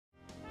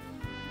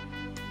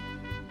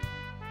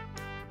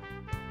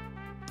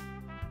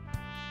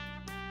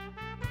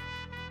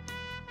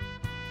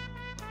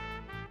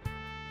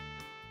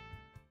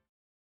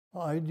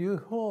I do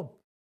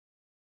hope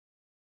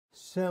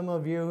some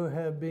of you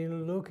have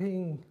been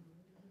looking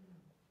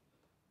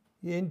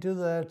into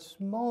that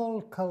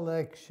small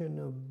collection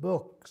of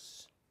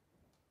books.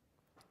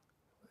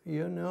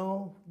 You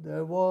know,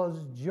 there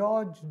was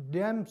George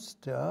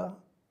Dempster,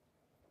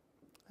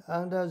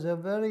 and as a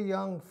very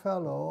young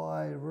fellow,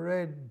 I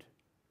read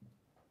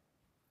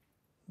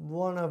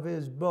one of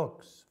his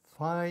books,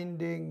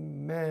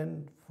 Finding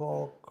Men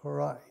for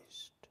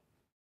Christ.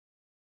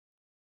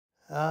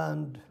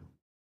 And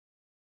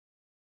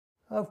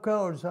of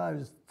course, I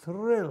was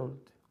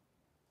thrilled,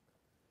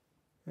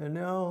 you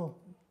know,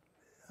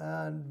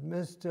 and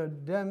Mr.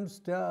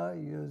 Dempster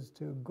used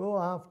to go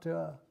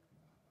after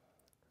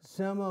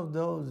some of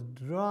those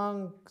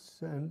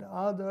drunks and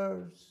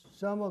others,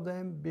 some of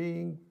them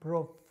being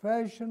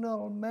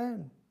professional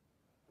men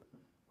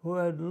who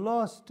had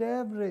lost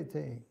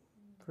everything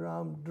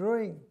from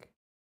drink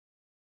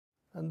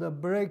and the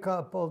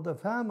breakup of the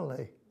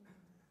family.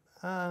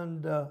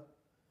 And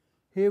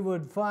he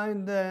would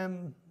find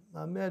them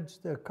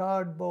amidst the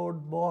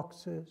cardboard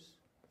boxes,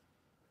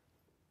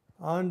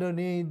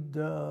 underneath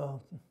the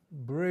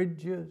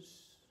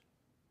bridges,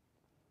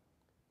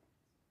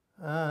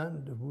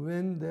 and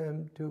win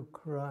them to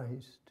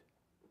Christ.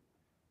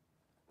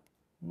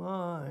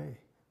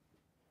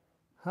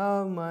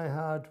 How my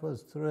heart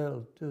was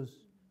thrilled to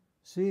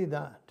see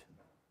that.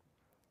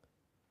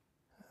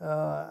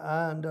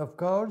 And of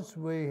course,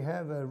 we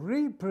have a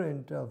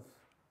reprint of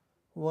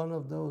one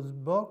of those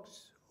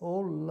books,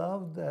 Oh,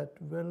 Love That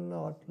Will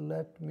Not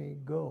Let Me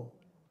Go.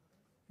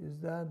 Is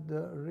that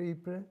the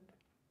reprint?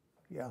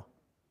 Yeah.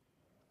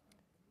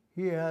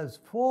 He has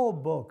 4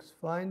 books,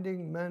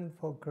 Finding Men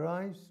for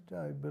Christ.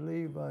 I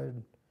believe I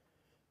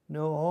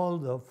know all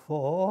the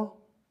 4.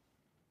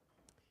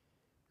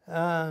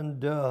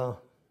 And, you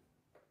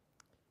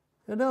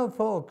know,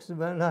 folks,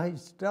 when I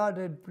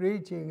started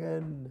preaching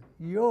in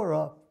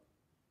Europe,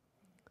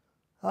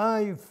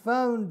 I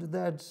found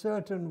that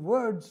certain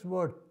words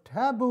were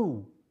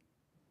taboo.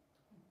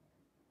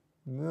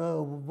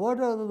 What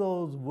are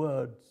those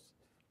words?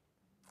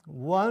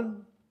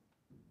 1,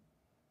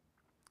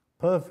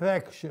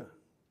 perfection.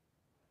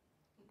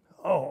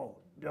 Oh,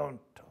 don't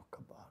talk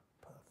about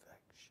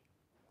perfection.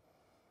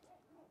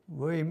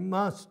 We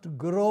must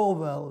grow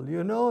well,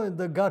 you know, in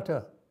the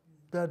gutter.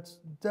 That's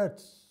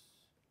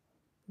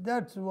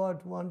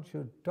what one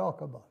should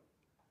talk about.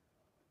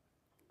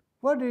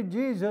 What did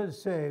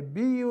Jesus say?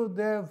 Be you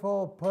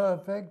therefore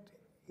perfect,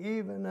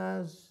 even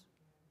as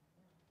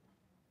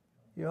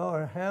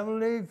your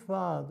heavenly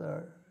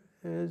Father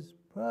is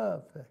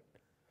perfect.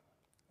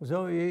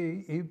 So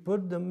he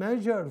put the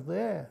measure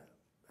there.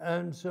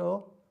 And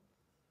so,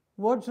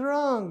 what's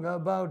wrong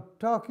about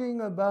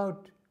talking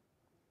about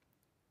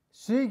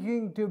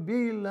seeking to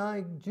be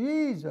like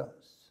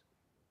Jesus?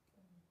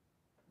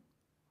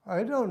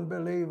 I don't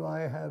believe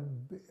I have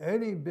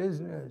any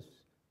business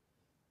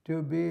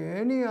to be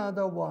any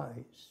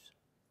otherwise.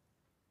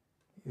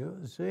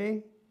 You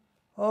see?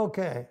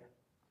 Okay.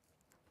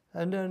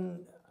 And then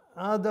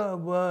other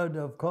word,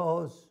 of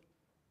course,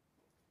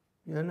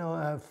 you know,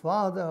 our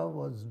father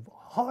was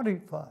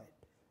horrified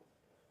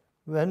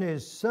when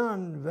his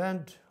son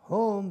went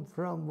home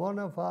from one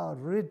of our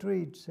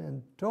retreats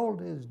and told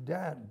his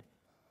dad,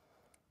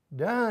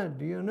 Dad,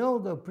 you know,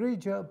 the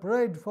preacher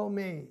prayed for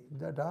me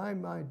that I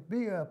might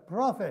be a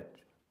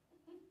prophet.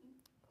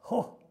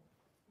 Oh.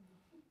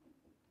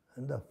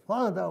 And the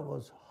father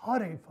was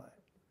horrified.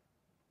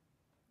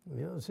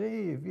 You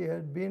see, if he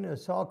had been a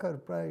soccer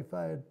player, if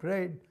I had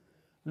prayed,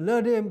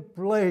 let him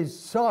play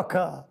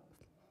soccer,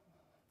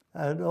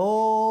 and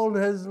all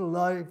his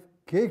life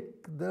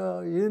kick the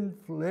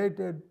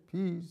inflated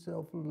piece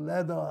of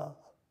leather.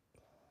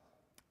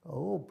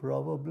 Oh,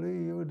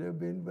 probably he would have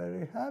been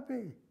very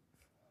happy.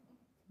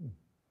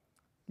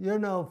 You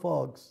know,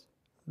 folks,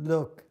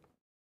 look,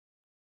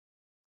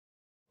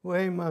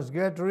 we must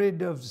get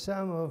rid of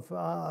some of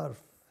our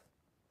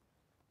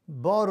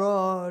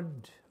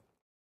borrowed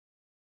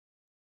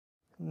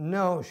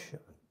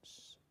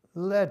notions.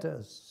 Let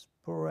us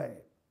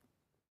pray.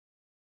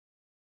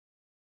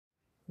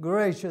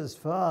 Gracious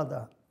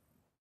Father,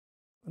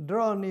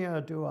 draw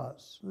near to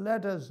us.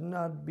 Let us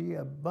not be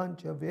a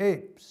bunch of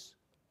apes,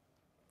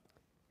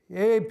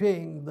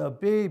 aping the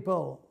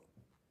people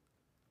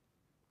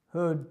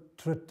who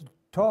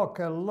talk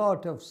a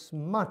lot of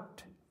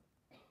smut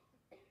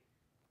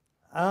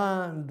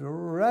and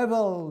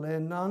revel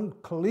in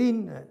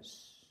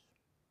uncleanness,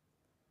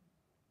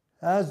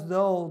 as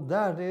though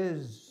that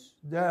is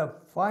their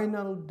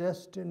final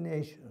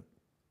destination,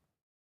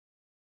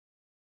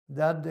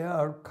 that they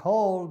are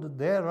called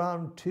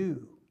thereunto.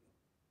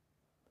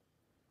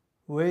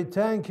 We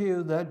thank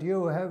you that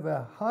you have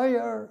a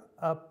higher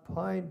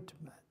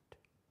appointment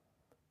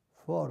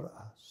for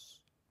us.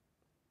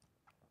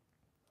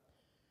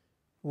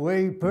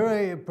 We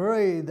pray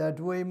that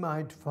we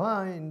might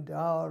find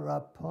our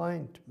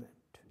appointment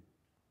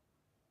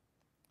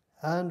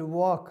and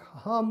walk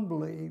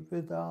humbly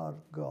with our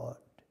God.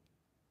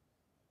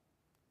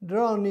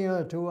 Draw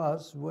near to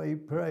us, we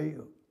pray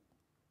you,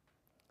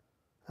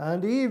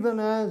 And even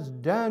as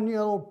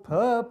Daniel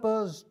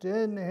purposed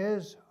in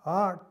his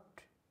heart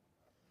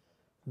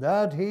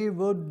that he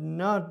would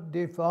not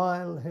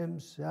defile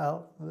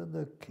himself with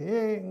the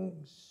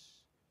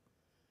king's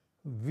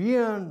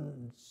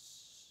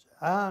viands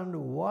and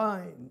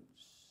wines,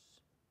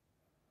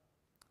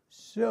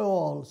 so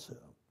also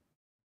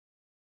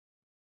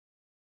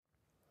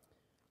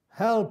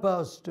help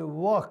us to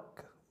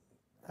walk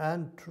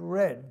and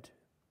tread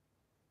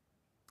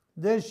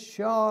this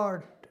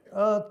short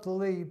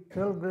earthly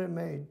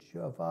pilgrimage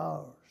of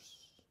ours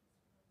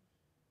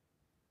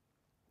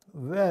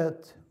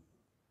with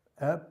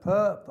a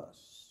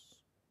purpose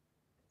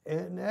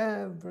in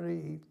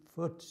every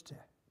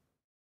footstep.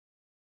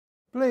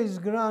 Please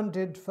grant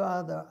it,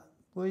 Father.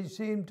 We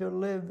seem to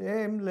live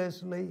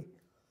aimlessly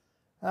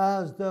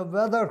as the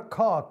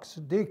weathercocks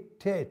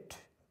dictate.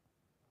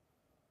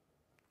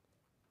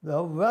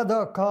 The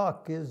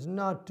weathercock is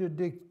not to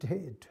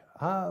dictate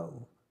how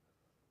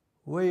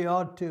we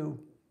ought to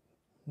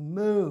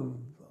move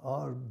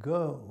or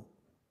go.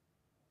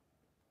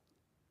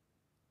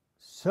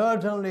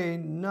 Certainly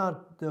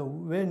not the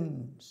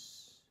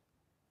winds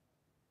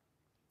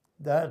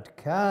that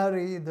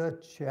carry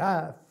the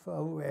chaff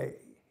away.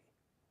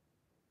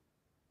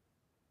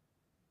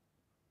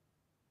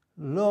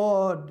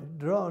 Lord,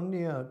 draw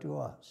near to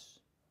us.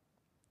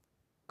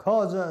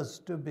 Cause us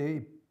to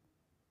be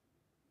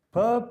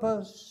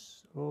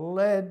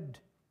purpose-led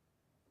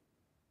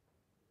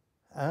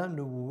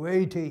and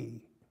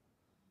weighty,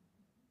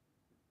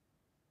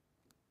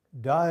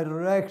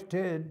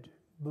 directed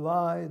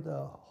by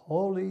the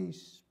Holy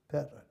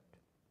Spirit.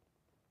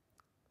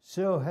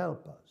 So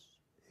help us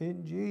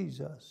in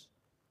Jesus'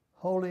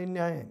 holy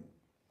name.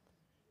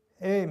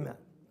 Amen.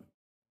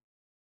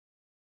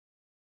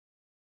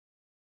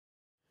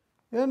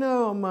 You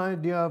know, my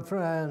dear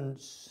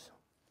friends,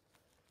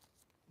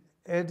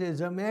 it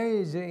is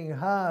amazing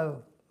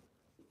how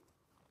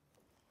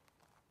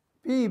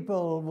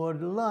people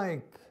would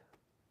like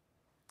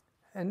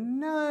a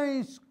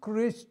nice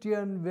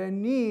Christian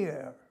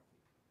veneer.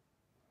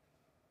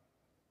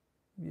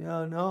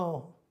 You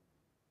know,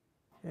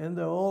 in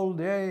the old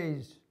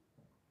days,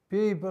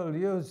 people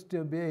used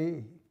to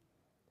be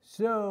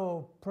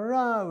so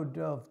proud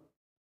of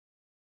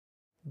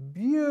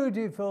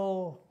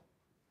beautiful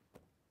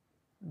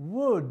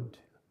wood,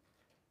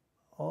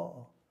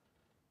 or,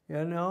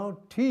 you know,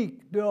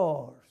 teak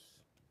doors.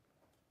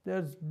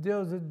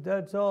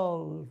 That's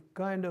all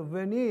kind of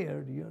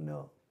veneered, you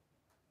know,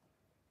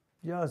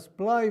 just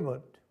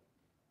plywood.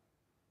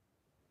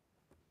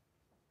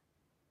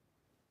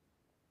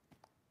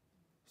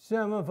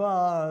 Some of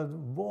our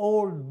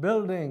old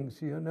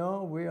buildings, you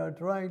know, we are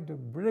trying to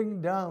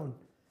bring down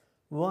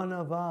one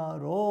of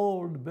our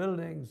old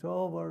buildings,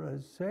 over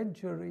a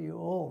century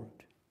old.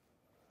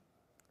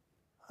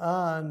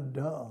 And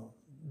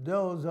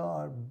those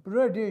are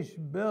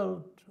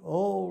British-built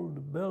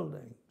old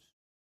buildings,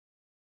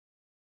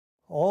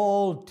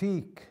 all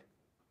teak.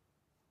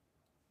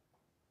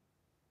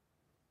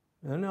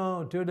 You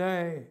know,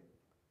 today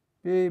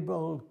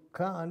people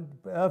can't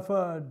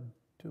afford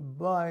to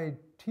buy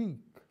teak.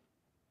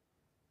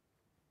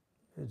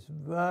 It's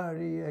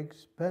very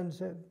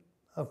expensive,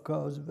 of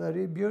course,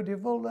 very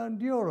beautiful and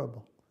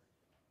durable,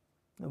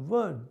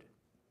 wood.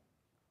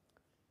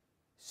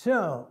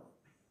 So,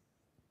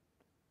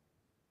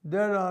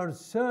 there are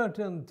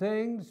certain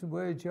things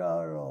which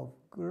are of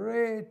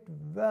great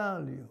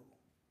value.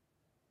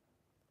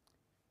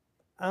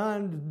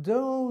 And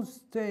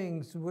those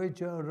things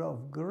which are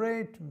of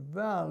great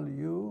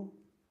value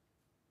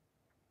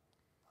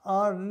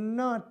are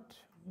not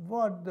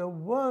what the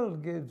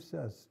world gives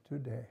us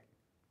today.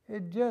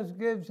 It just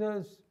gives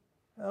us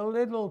a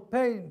little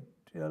paint,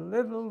 a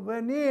little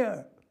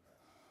veneer,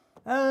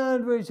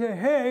 and we say,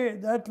 hey,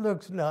 that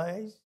looks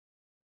nice.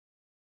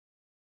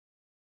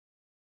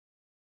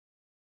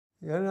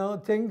 You know,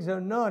 things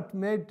are not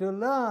made to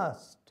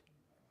last.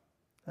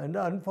 And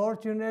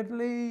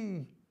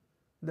unfortunately,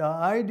 the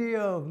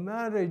idea of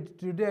marriage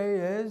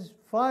today is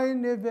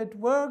fine if it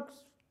works,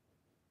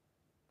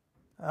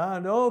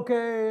 and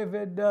okay if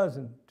it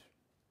doesn't.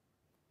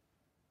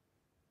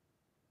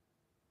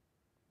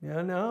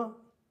 You know?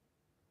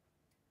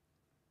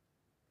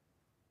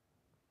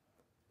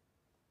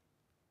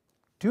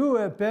 Two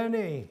a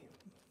penny,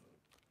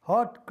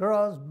 hot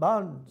cross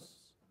buns.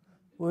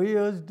 We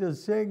used to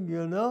sing,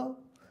 you know,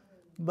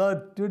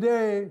 but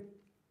today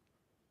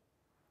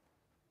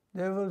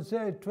they will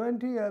say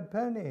 20 a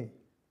penny.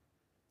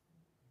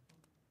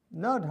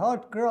 Not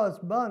hot cross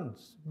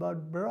buns,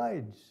 but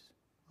brides.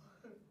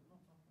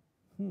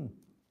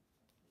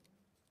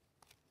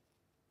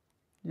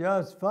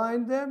 Just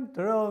find them,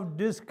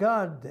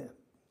 discard them.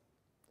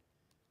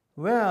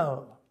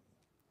 Well,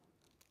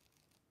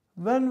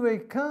 when we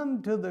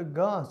come to the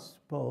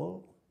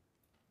gospel,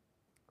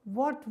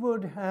 what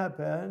would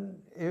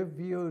happen if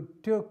you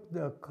took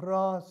the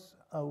cross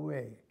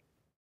away?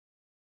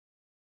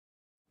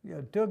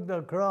 You took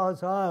the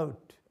cross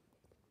out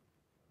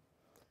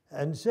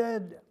and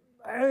said,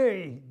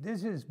 hey,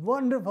 this is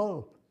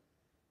wonderful.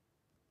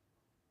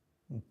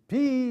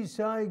 Peace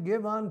I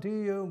give unto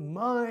you,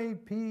 my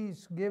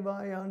peace give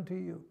I unto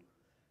you.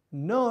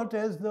 Not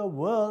as the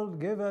world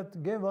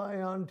giveth, give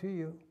I unto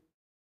you.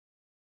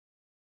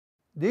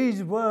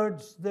 These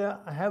words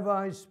have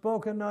I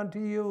spoken unto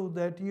you,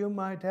 that you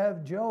might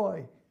have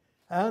joy,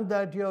 and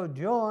that your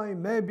joy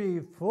may be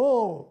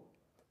full.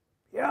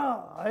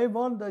 Yeah, I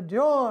want the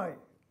joy.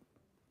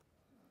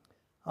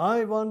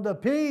 I want the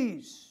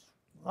peace.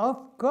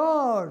 Of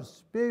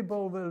course,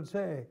 people will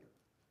say,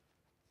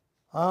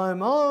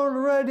 I'm all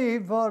ready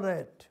for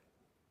it.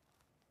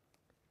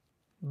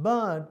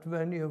 But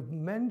when you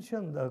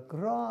mention the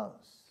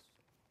cross,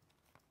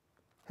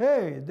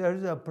 hey,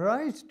 there's a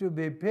price to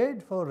be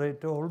paid for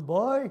it, old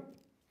boy.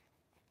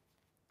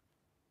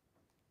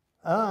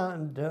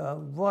 And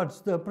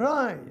what's the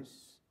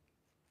price?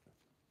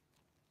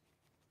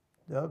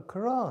 The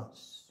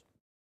cross.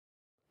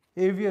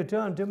 If you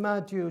turn to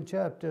Matthew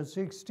chapter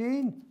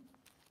 16,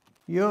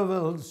 you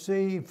will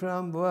see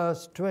from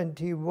verse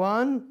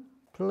 21,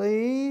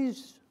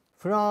 please.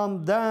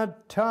 From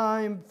that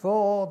time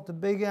forth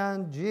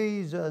began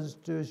Jesus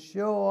to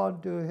show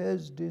unto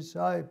his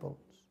disciples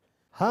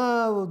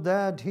how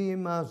that he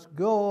must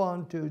go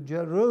unto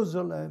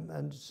Jerusalem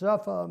and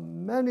suffer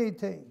many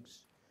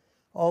things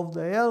of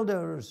the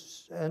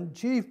elders and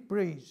chief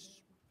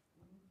priests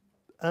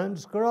and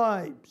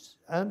scribes,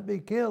 and be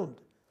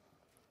killed,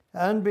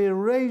 and be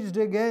raised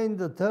again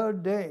the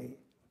third day.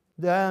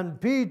 Then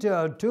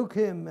Peter took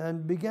him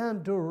and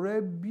began to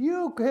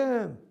rebuke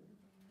him,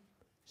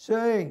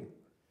 saying,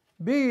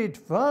 Be it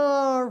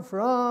far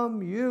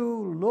from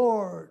you,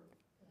 Lord,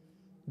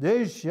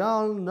 this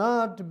shall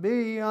not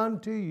be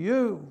unto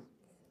you.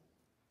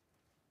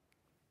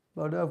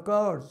 But of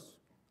course,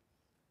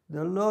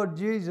 the Lord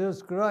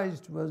Jesus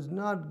Christ was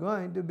not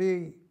going to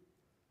be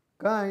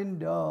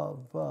kind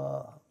of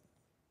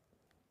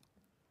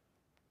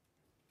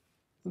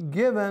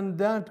given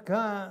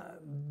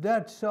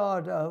that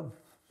sort of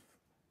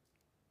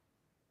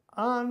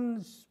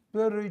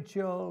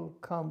unspiritual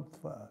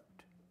comfort.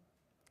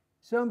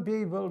 Some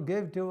people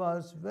give to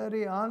us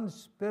very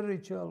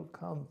unspiritual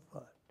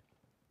comfort.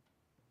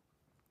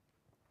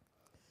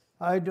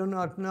 I do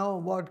not know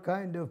what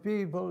kind of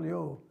people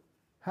you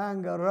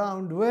hang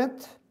around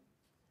with,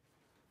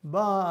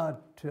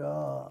 but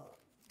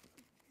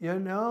you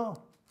know,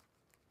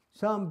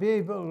 some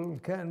people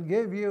can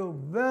give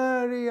you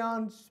very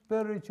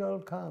unspiritual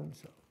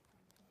counsel.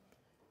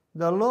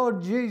 The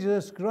Lord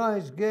Jesus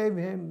Christ gave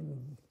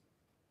him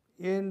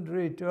in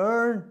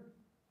return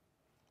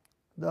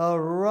the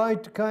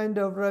right kind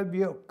of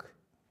rebuke.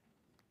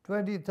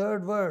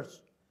 23rd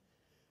verse.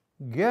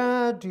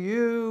 Get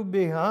you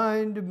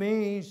behind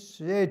me,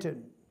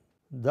 Satan.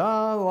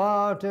 Thou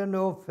art an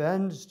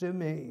offense to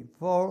me,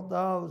 for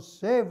thou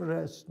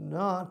savorest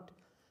not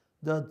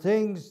the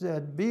things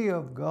that be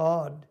of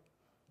God,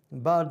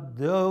 but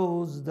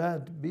those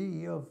that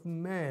be of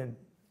men.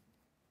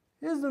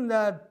 Isn't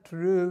that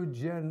true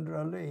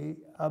generally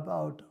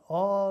about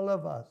all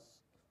of us?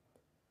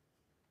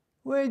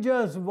 We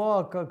just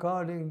walk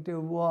according to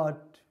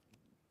what,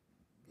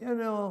 you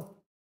know,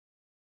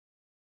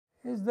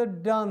 is the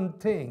done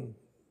thing.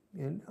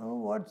 You know,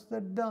 what's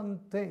the done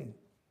thing?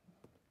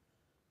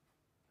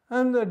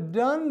 And the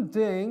done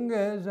thing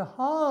is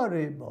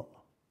horrible.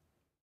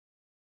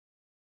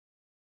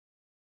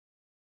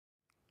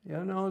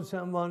 You know,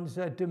 someone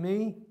said to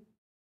me,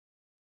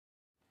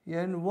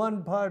 in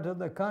one part of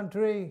the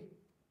country,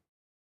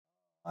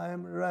 I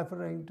am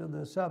referring to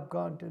the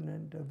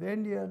subcontinent of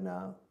India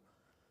now,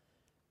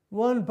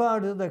 one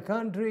part of the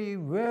country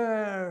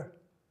where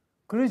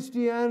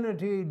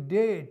Christianity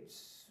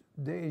dates,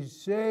 they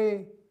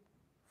say,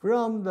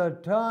 from the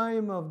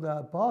time of the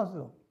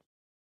apostle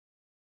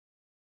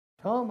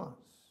Thomas,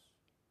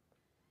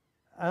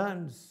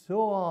 and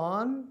so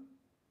on.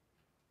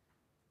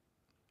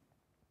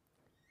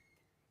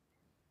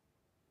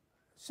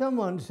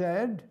 Someone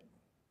said,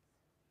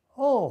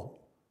 oh,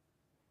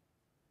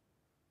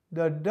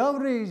 the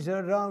dowries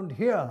around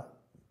here,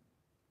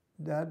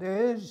 that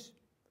is,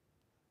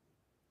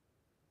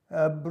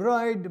 a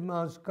bride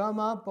must come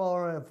up,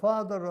 or a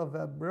father of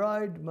a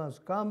bride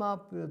must come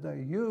up with a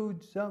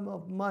huge sum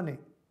of money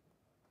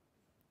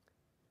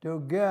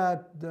to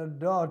get the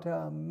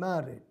daughter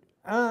married.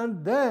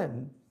 And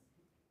then,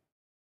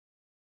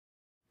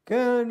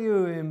 can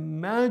you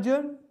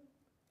imagine?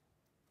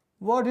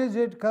 What is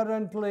it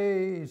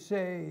currently,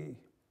 say,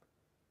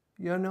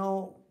 you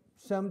know,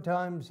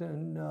 sometimes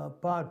in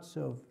parts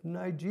of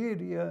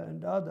Nigeria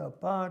and other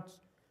parts,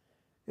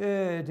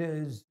 it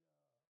is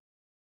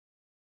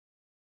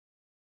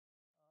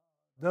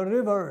the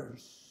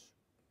rivers.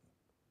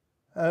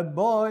 A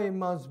boy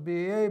must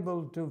be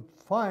able to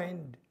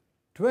find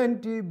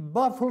 20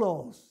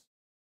 buffaloes.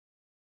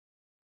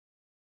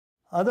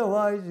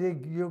 Otherwise,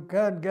 you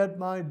can't get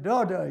my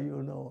daughter,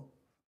 you know.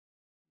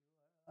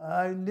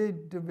 I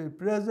need to be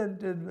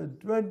presented with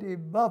 20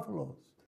 buffaloes.